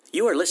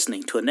You are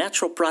listening to a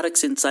Natural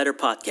Products Insider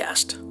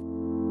podcast.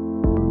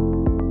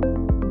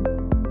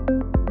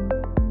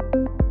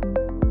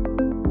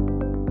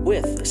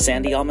 With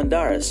Sandy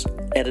Almendarez,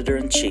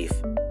 Editor-in-Chief.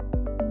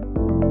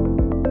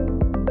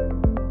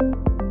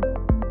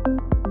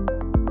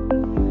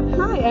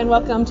 Hi, and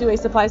welcome to a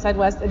SupplySide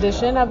West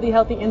edition of the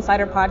Healthy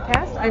Insider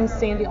podcast. I'm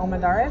Sandy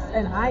Almendarez,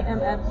 and I am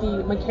at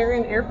the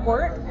McCarran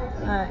Airport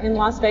in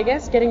Las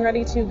Vegas, getting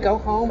ready to go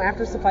home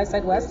after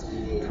SupplySide West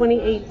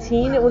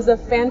 2018. It was a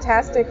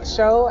fantastic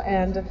show,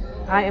 and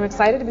I am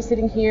excited to be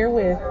sitting here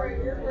with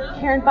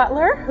Karen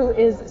Butler, who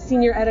is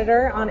Senior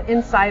Editor on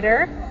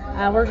Insider.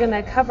 We're going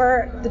to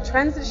cover the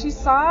trends that she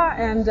saw,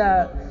 and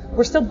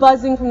we're still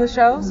buzzing from the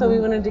show, so we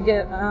wanted to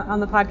get on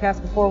the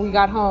podcast before we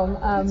got home.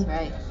 That's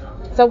right.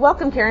 So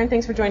welcome, Karen.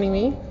 Thanks for joining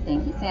me.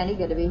 Thank you, Sandy.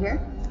 Good to be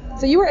here.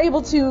 So you were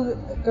able to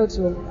go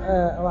to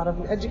a lot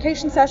of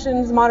education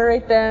sessions,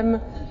 moderate them,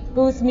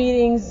 booth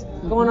meetings,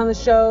 going on the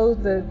show,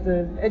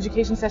 the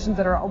education sessions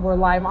that were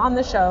live on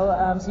the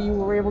show. So you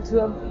were able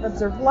to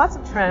observe lots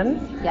of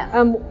trends. Yes.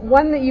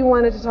 One that you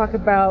wanted to talk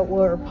about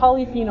were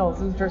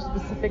polyphenols, which are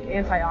specific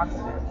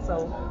antioxidants.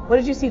 So what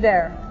did you see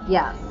there?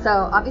 Yeah, so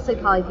obviously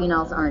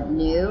polyphenols aren't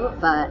new,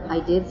 but I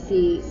did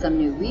see some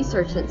new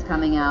research that's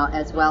coming out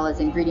as well as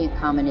ingredient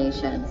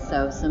combinations.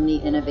 So some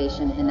neat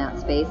innovation in that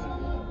space.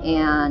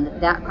 And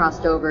that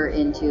crossed over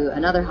into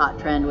another hot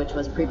trend, which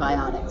was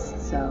prebiotics.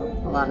 So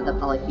a lot of the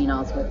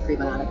polyphenols with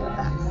prebiotic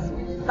effects.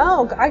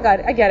 Oh, I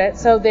get it.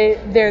 So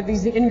they're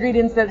these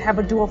ingredients that have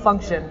a dual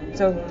function.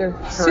 So they're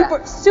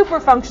super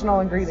functional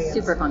ingredients.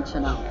 Super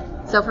functional.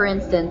 So for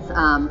instance,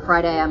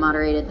 Friday I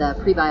moderated the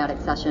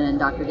prebiotic session, and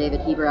Dr.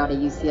 David Heber out of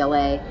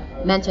UCLA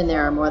mentioned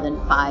there are more than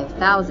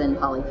 5,000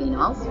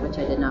 polyphenols, which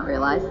I did not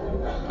realize.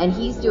 And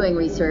he's doing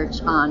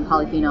research on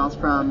polyphenols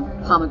from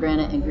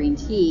pomegranate and green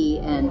tea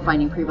and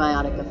finding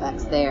prebiotic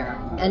effects there.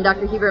 And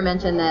Dr. Heber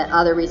mentioned that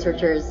other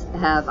researchers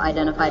have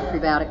identified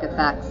prebiotic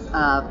effects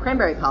of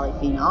cranberry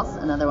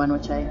polyphenols, another one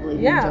which I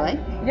believe you enjoy.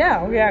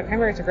 Yeah,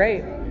 cranberries are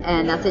great.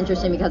 And that's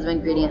interesting because of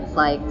ingredients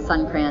like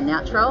Suncran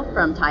Natural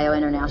from Tayo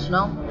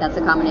International. That's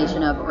a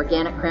combination of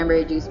organic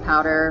cranberry juice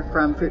powder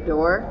from Fruit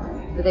d'Or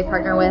that they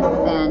partner with,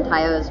 and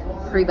Tayo's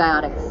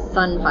prebiotic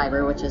sun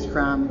fiber, which is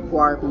from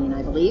guar bean,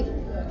 I believe.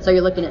 So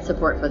you're looking at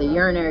support for the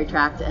urinary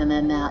tract and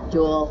then that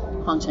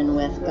dual function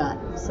with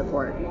gut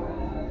support.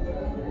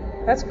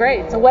 That's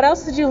great. So what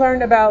else did you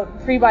learn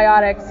about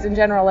prebiotics in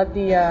general at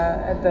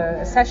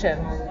the session?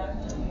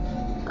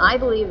 I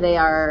believe they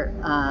are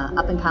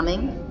up and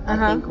coming.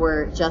 I think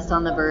we're just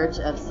on the verge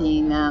of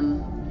seeing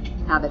them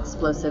have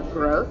explosive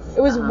growth.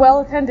 It was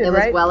well attended,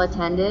 right? It was well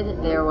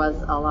attended. There was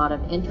a lot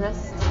of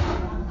interest.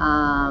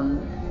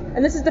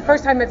 And this is the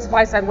first time at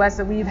SupplySide West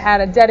that we've had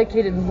a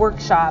dedicated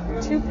workshop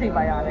to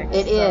prebiotics.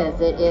 It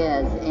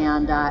is.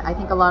 And I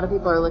think a lot of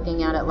people are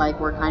looking at it like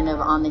we're kind of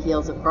on the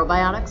heels of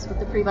probiotics with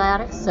the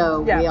prebiotics.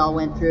 So we all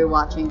went through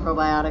watching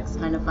probiotics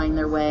kind of find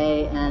their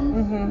way,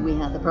 and we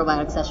had the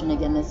probiotic session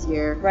again this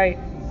year. Right.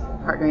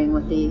 Partnering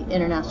with the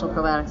International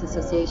Probiotics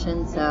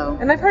Association.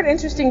 And I've heard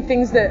interesting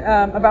things that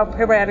about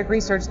probiotic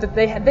research, that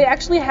they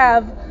actually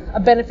have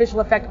a beneficial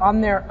effect on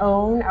their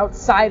own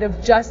outside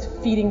of just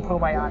feeding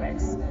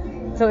probiotics.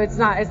 So it's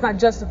not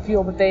just a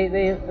fuel, but they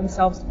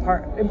themselves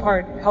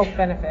impart health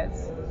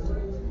benefits.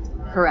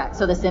 Correct.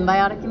 So the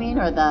symbiotic, you mean,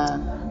 or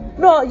the?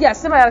 Well,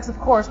 yes, symbiotics, of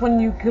course, when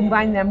you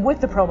combine them with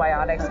the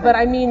probiotics. Okay. But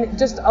I mean,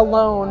 just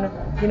alone,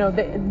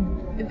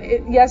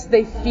 yes,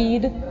 they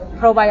feed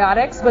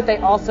probiotics, but they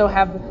also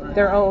have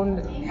their own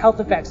health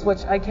effects,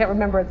 which I can't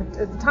remember at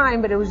the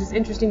time, but it was just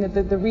interesting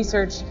that the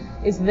research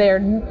is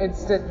there.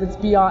 It's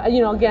beyond,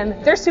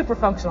 again, they're super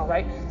functional,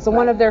 right? So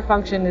one of their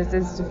function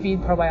is to feed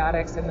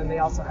probiotics, and then they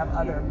also have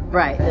other.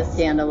 Right, the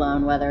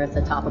standalone, whether it's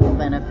a topical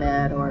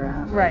benefit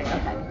or. Right.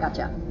 Okay,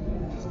 gotcha.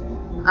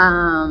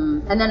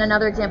 And then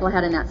another example I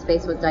had in that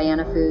space was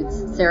Diana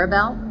Foods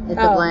Cerebel.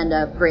 It's a blend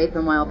of grape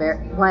and wild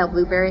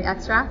blueberry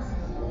extracts.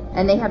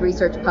 And they had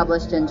research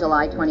published in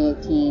July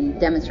 2018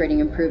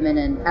 demonstrating improvement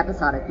in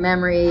episodic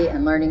memory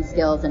and learning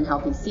skills in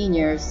healthy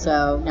seniors.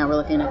 So now we're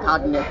looking at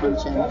cognitive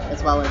function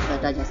as well as the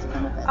digestive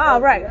benefits. Oh,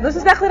 right. That's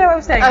exactly what I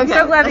was saying. Okay. I'm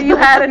so glad that you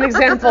had an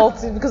example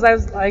because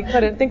I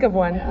couldn't think of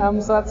one.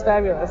 So that's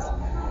fabulous.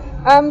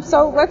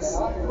 So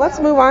let's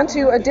move on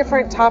to a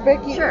different topic.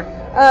 Sure.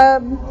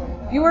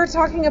 You were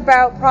talking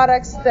about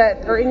products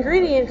that or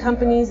ingredient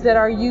companies that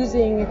are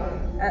using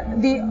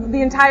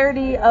the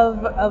entirety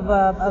of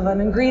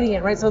an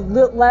ingredient, right? So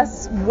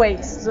less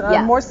waste,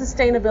 more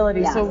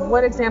sustainability. Yes. So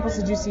what examples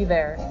did you see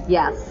there?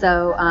 Yes.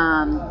 So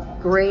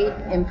great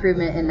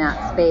improvement in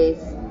that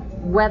space.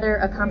 Whether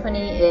a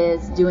company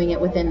is doing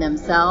it within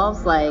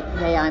themselves, like,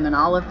 hey, I'm an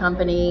olive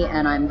company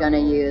and I'm going to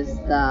use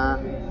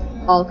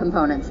all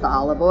components, the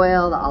olive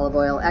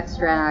oil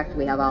extract,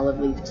 we have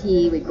olive leaf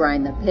tea, we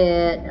grind the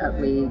pit,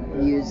 we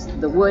use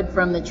the wood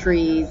from the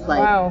trees,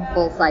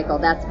 full cycle.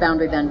 That's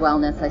Boundary Bend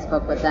Wellness. I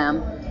spoke with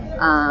them.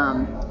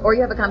 Or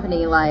you have a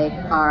company like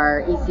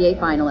our ECA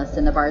finalist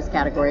in the bars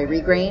category,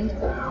 Regrained,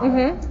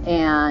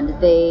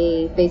 and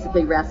they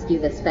basically rescue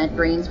the spent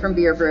grains from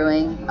beer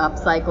brewing,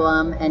 upcycle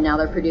them, and now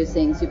they're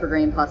producing Super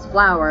Grain Plus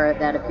flour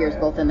that appears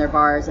both in their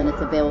bars and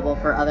it's available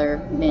for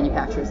other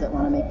manufacturers that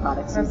want to make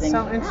products using.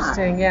 That's so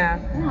interesting, yeah.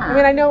 I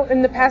mean, I know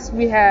in the past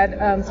we had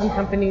some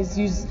companies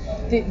use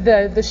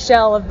the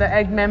shell of the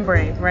egg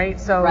membrane, right?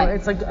 So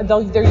it's like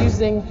they're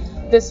using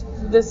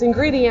this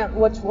ingredient,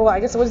 which, well, I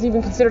guess it wasn't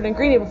even considered an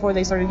ingredient before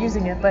they started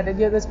using it, but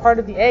this part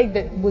of the egg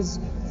that was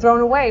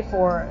thrown away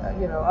for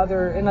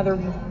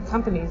other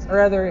companies or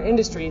other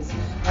industries,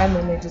 and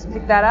then they just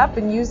pick that up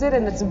and use it,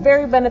 and it's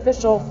very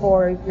beneficial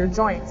for your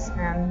joints,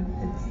 and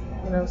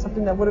it's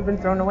something that would have been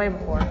thrown away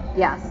before.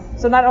 Yes.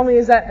 So not only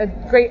is that a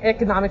great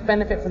economic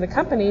benefit for the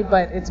company,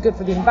 but it's good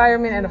for the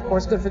environment and of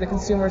course good for the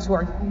consumers who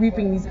are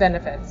reaping these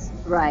benefits.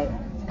 Right.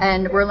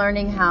 And we're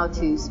learning how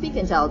to speak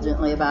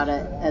intelligently about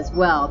it as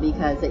well,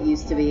 because it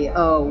used to be,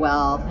 oh,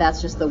 well,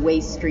 that's just the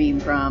waste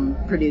stream from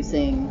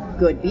producing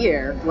good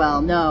beer.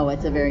 Well, no,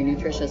 it's a very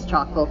nutritious,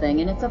 chock-full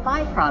thing, and it's a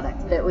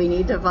byproduct that we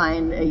need to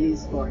find a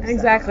use for.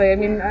 Exactly. So. I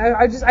mean,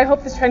 I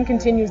hope this trend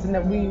continues and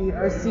that we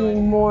are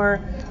seeing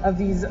more of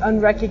these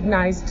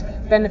unrecognized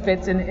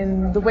benefits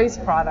in the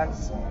waste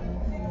products,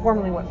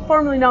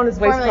 formerly known as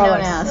waste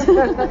products.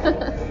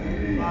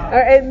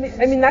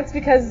 I mean, that's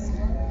because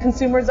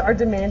consumers are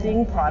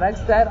demanding products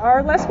that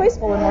are less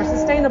wasteful and more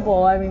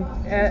sustainable. I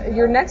mean,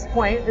 your next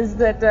point is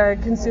that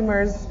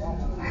consumers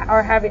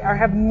are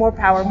having more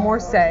power, more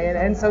say,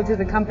 and so do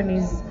the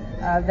companies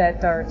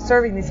that are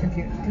serving these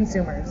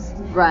consumers.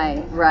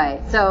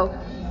 Right. So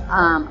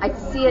I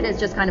see it as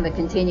just kind of a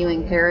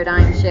continuing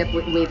paradigm shift.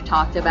 We've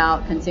talked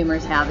about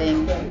consumers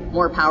having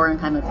more power and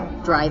kind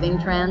of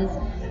driving trends.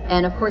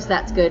 And of course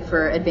that's good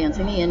for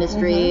advancing the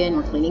industry, and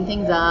we're cleaning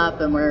things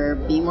up, and we're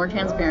being more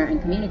transparent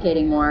and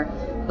communicating more.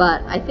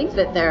 But I think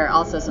that there are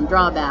also some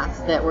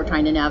drawbacks that we're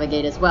trying to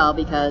navigate as well,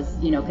 because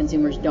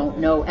consumers don't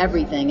know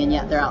everything, and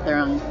yet they're out there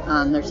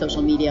on their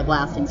social media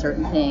blasting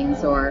certain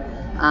things, or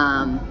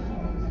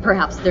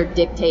perhaps they're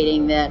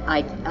dictating that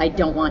I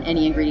don't want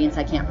any ingredients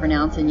I can't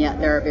pronounce, and yet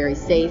there are very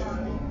safe,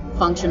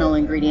 functional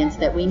ingredients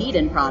that we need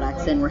in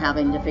products, and we're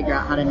having to figure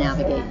out how to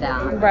navigate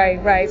that.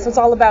 Right. So it's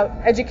all about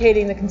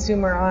educating the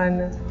consumer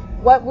on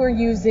what we're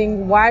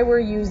using, why we're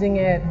using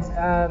it,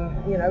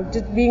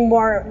 just being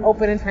more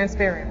open and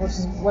transparent, which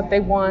is what they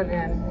want,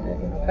 and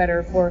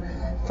better for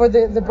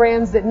the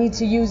brands that need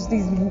to use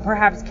these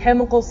perhaps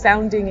chemical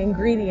sounding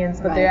ingredients,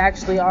 but they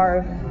actually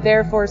are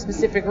there for a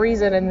specific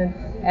reason,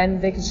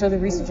 and they can show the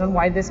research on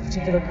why this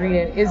particular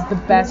ingredient is the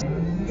best.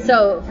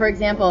 So, for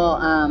example,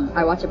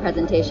 I watched a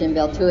presentation,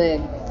 Bill Tuig,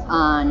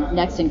 on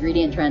next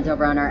ingredient trends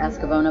over on our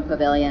Escavona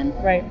pavilion.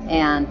 Right.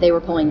 And they were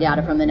pulling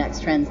data from the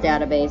Next Trends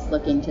database,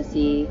 looking to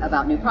see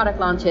about new product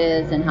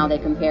launches and how they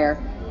compare.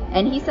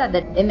 And he said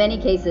that in many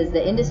cases,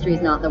 the industry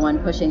is not the one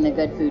pushing the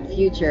good food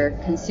future,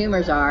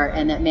 consumers are,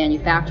 and that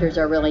manufacturers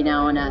are really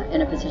now in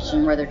a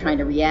position where they're trying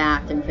to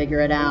react and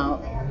figure it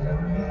out,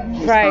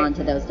 respond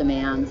to those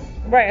demands.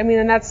 Right. I mean,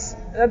 and that's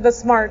the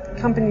smart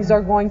companies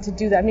are going to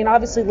do that. I mean,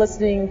 obviously,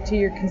 listening to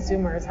your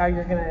consumers, how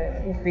you're going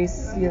to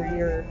increase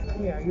your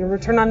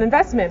return on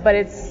investment, but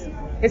it's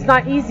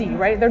not easy,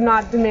 right? They're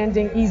not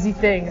demanding easy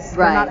things.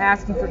 They're not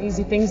asking for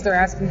easy things. They're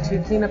asking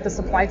to clean up the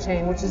supply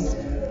chain, which is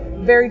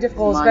very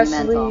difficult,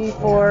 especially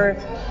for.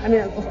 I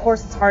mean, of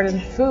course, it's hard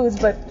in foods,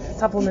 but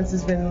supplements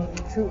has been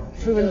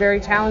proven very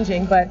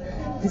challenging. But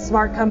the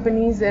smart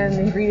companies and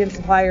ingredient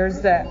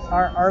suppliers that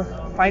are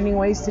finding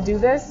ways to do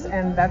this,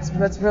 and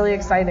that's really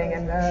exciting,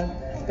 and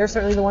they're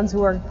certainly the ones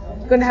who are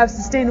going to have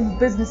sustainable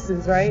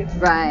businesses, right?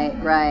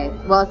 Right.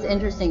 Well, it's an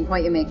interesting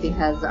point you make,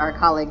 because our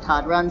colleague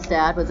Todd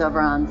Runstad was over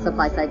on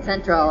SupplySide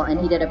Central, and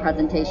he did a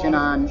presentation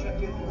on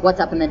what's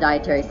up in the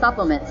dietary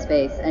supplement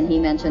space, and he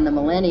mentioned the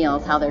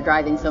millennials, how they're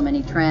driving so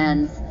many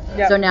trends.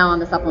 Yep. So now on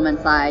the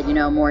supplement side,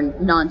 more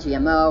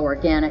non-GMO,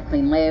 organic,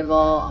 clean label,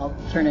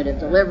 alternative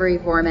delivery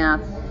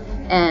formats,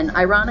 and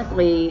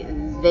ironically,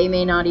 they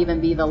may not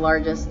even be the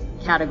largest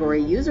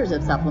category users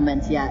of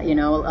supplements yet. A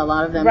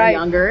lot of them are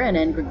younger and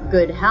in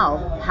good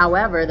health.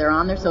 However, they're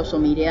on their social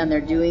media and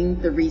they're doing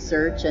the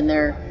research, and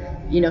they're,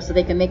 so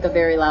they can make a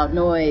very loud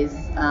noise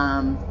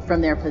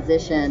from their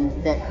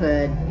position that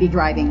could be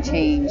driving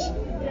change,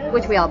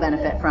 which we all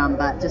benefit from,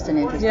 but just an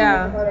interesting.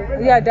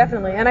 Yeah,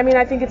 definitely. And I mean,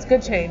 I think it's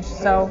good change.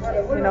 So,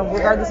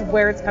 regardless of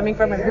where it's coming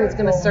from and who it's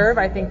going to serve,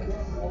 I think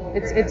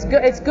it's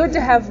good. It's good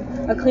to have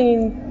a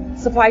clean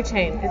supply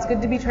chain. It's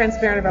good to be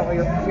transparent about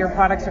where your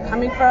products are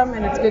coming from,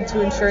 and it's good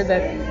to ensure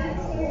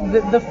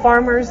that the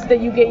farmers that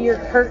you get your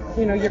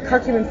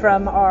curcumin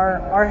from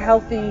are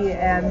healthy,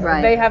 and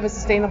they have a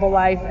sustainable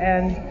life,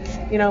 and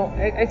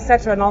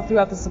etc., and all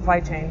throughout the supply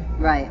chain.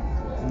 Right.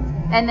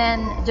 And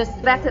then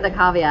just back to the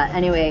caveat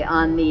anyway,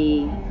 on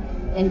the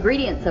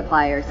ingredient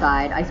supplier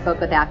side, I spoke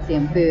with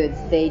Axiom Foods.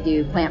 They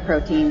do plant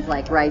proteins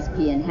like rice,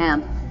 pea, and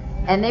hemp,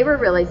 and they were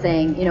really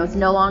saying, it's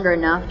no longer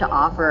enough to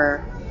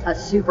offer a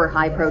super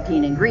high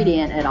protein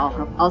ingredient. It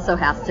also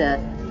has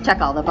to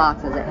check all the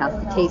boxes. It has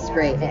to taste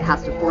great. It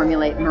has to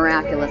formulate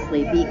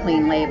miraculously, be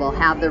clean label,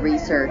 have the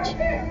research.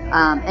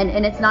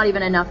 And it's not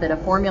even enough that a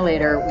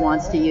formulator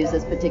wants to use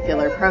this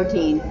particular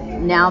protein.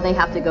 Now they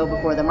have to go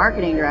before the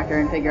marketing director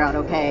and figure out,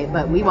 okay,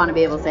 but we want to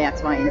be able to say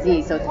X, Y, and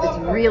Z. So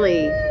it's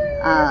really,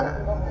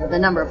 the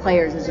number of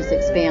players is just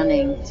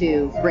expanding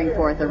to bring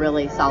forth a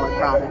really solid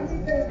product.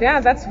 Yeah,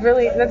 that's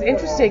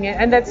interesting.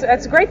 And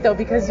that's great, though,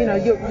 because,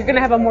 you're going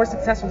to have a more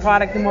successful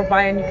product, the more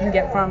buy-in you can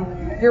get from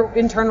your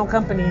internal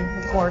company,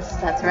 of course.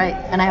 That's right.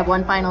 And I have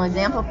one final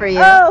example for you.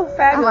 Oh,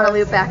 fabulous. I want to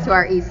loop back to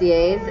our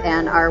ECAs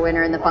and our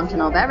winner in the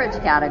functional beverage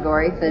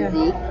category,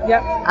 Physique.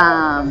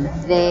 Yeah.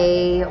 Yep.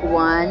 They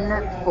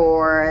won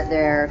for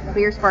their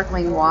clear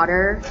sparkling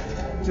water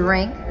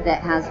drink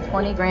that has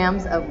 20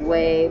 grams of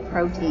whey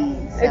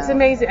protein. So. It's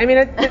amazing. I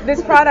mean,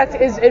 this product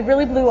it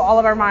really blew all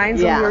of our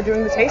minds when we were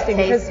doing the tasting.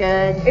 Tastes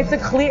good. It's a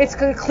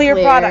clear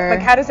product. Like,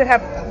 how does it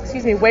have,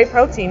 whey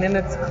protein, and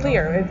it's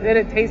clear, and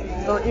it tastes,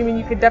 so, I mean,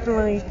 you could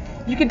definitely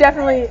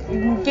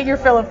get your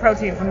fill of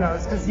protein from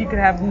those, because you could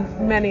have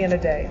many in a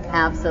day.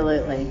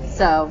 Absolutely.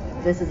 So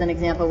this is an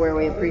example where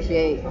we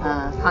appreciate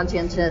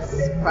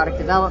conscientious product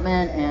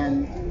development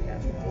and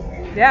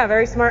yeah,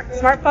 very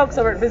smart folks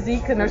over at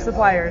Physique and their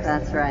suppliers.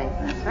 That's right.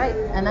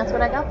 And that's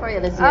what I got for you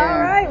this year. All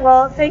right.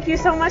 Well, thank you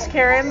so much,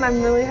 Karen.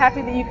 I'm really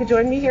happy that you could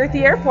join me here at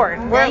the airport.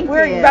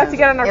 We're about to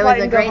get on our flight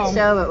and go home. It was a great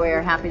show, but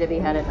we're happy to be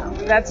headed home.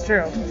 That's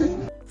true.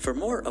 For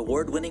more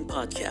award-winning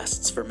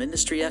podcasts from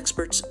industry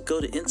experts,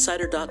 go to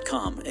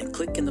insider.com and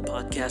click in the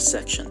podcast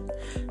section.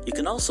 You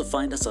can also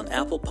find us on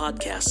Apple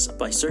Podcasts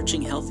by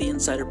searching Healthy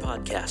Insider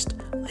Podcast.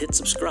 Hit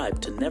subscribe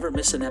to never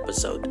miss an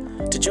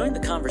episode. To join the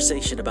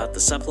conversation about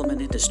the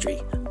supplement industry,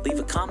 leave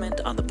a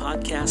comment on the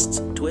podcast's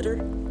Twitter,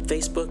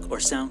 Facebook, or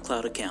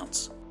SoundCloud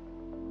accounts.